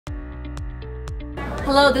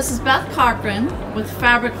Hello, this is Beth Cochran with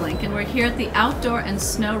Fabric Link, and we're here at the Outdoor and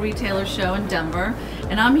Snow Retailer Show in Denver.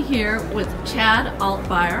 And I'm here with Chad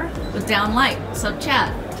Altbauer with Downlite. So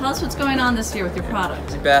Chad, tell us what's going on this year with your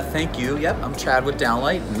product. Beth, thank you. Yep, I'm Chad with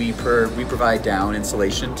Downlite. We provide down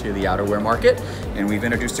insulation to the outerwear market, and we've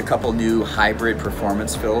introduced a couple new hybrid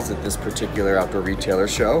performance fills at this particular outdoor retailer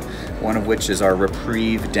show, one of which is our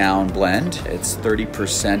Reprieve Down blend. It's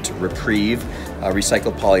 30% Reprieve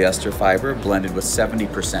recycled polyester fiber blended with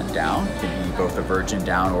 70% down. It can be both a virgin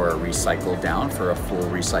down or a recycled down for a full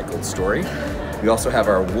recycled story. We also have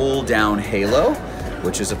our Wool Down Halo,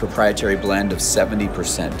 which is a proprietary blend of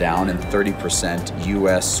 70% down and 30%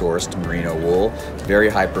 US sourced merino wool. Very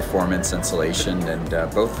high performance insulation, and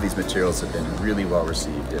both of these materials have been really well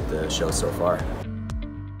received at the show so far.